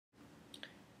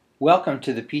Welcome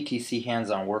to the PTC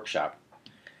Hands-On Workshop.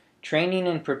 Training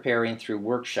and preparing through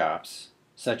workshops,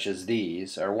 such as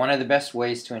these, are one of the best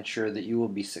ways to ensure that you will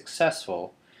be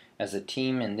successful as a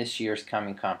team in this year's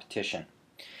coming competition.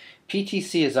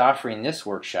 PTC is offering this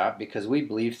workshop because we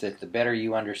believe that the better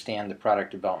you understand the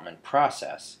product development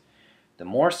process, the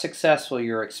more successful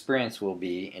your experience will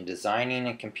be in designing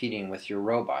and competing with your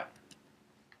robot.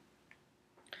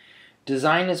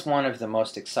 Design is one of the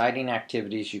most exciting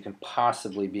activities you can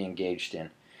possibly be engaged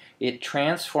in. It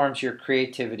transforms your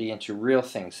creativity into real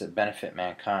things that benefit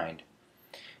mankind.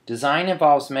 Design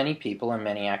involves many people and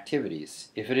many activities.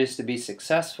 If it is to be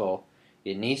successful,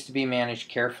 it needs to be managed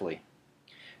carefully.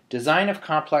 Design of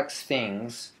complex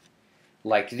things,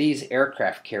 like these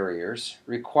aircraft carriers,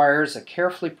 requires a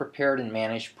carefully prepared and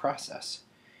managed process.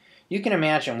 You can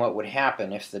imagine what would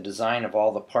happen if the design of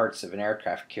all the parts of an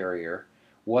aircraft carrier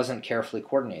wasn't carefully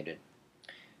coordinated.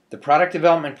 The product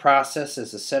development process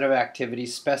is a set of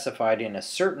activities specified in a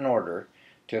certain order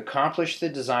to accomplish the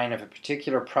design of a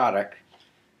particular product,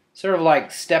 sort of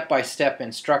like step-by-step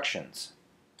instructions.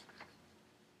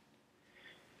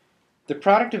 The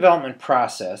product development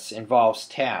process involves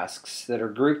tasks that are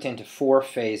grouped into 4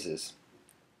 phases.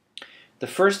 The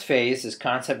first phase is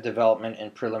concept development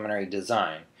and preliminary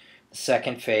design. The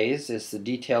second phase is the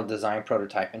detailed design,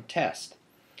 prototype, and test.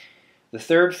 The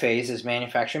third phase is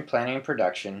manufacturing, planning, and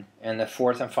production, and the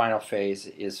fourth and final phase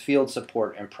is field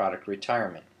support and product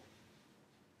retirement.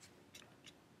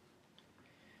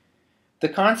 The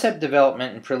concept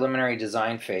development and preliminary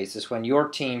design phase is when your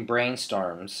team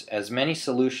brainstorms as many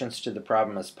solutions to the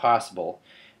problem as possible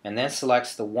and then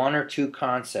selects the 1 or 2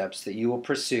 concepts that you will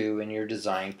pursue in your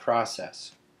design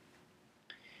process.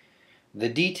 The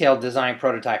detailed design,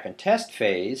 prototype, and test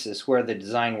phase is where the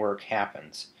design work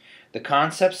happens. The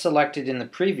concepts selected in the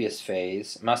previous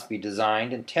phase must be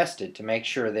designed and tested to make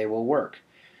sure they will work.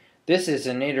 This is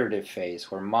an iterative phase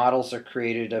where models are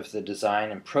created of the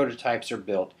design and prototypes are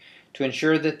built to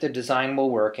ensure that the design will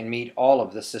work and meet all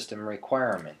of the system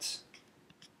requirements.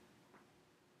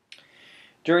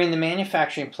 During the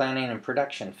manufacturing, planning, and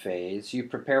production phase, you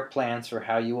prepare plans for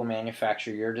how you will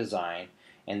manufacture your design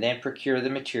and then procure the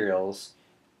materials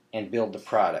and build the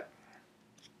product.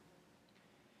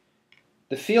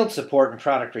 The field support and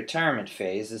product retirement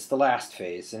phase is the last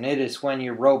phase, and it is when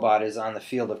your robot is on the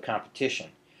field of competition.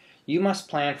 You must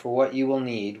plan for what you will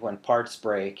need when parts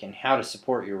break and how to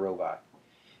support your robot.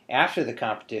 After the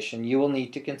competition, you will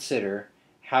need to consider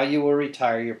how you will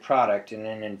retire your product in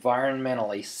an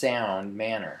environmentally sound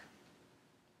manner.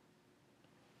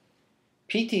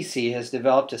 PTC has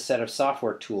developed a set of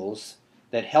software tools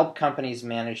that help companies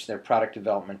manage their product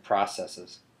development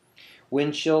processes.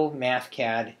 Windchill,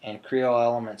 MathCAD, and Creo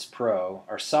Elements Pro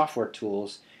are software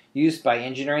tools used by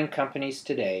engineering companies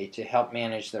today to help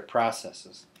manage their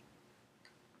processes.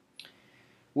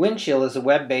 Windchill is a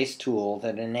web-based tool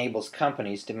that enables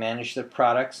companies to manage their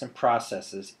products and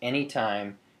processes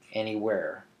anytime,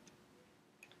 anywhere.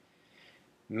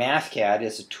 MathCAD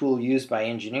is a tool used by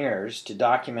engineers to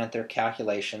document their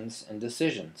calculations and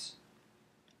decisions.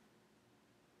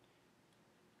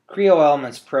 Creo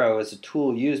Elements Pro is a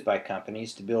tool used by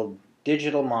companies to build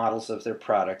digital models of their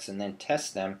products and then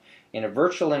test them in a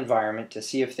virtual environment to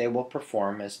see if they will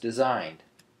perform as designed.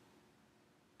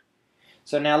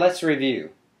 So now let's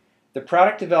review. The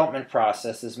product development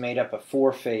process is made up of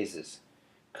 4 phases: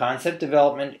 concept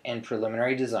development and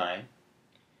preliminary design,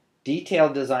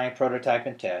 detailed design, prototype,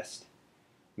 and test,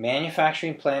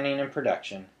 manufacturing, planning, and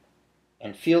production,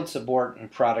 and field support and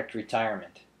product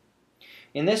retirement.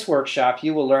 In this workshop,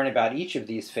 you will learn about each of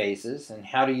these phases and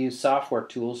how to use software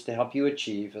tools to help you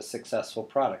achieve a successful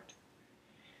product.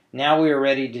 Now we are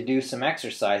ready to do some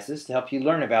exercises to help you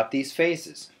learn about these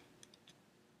phases.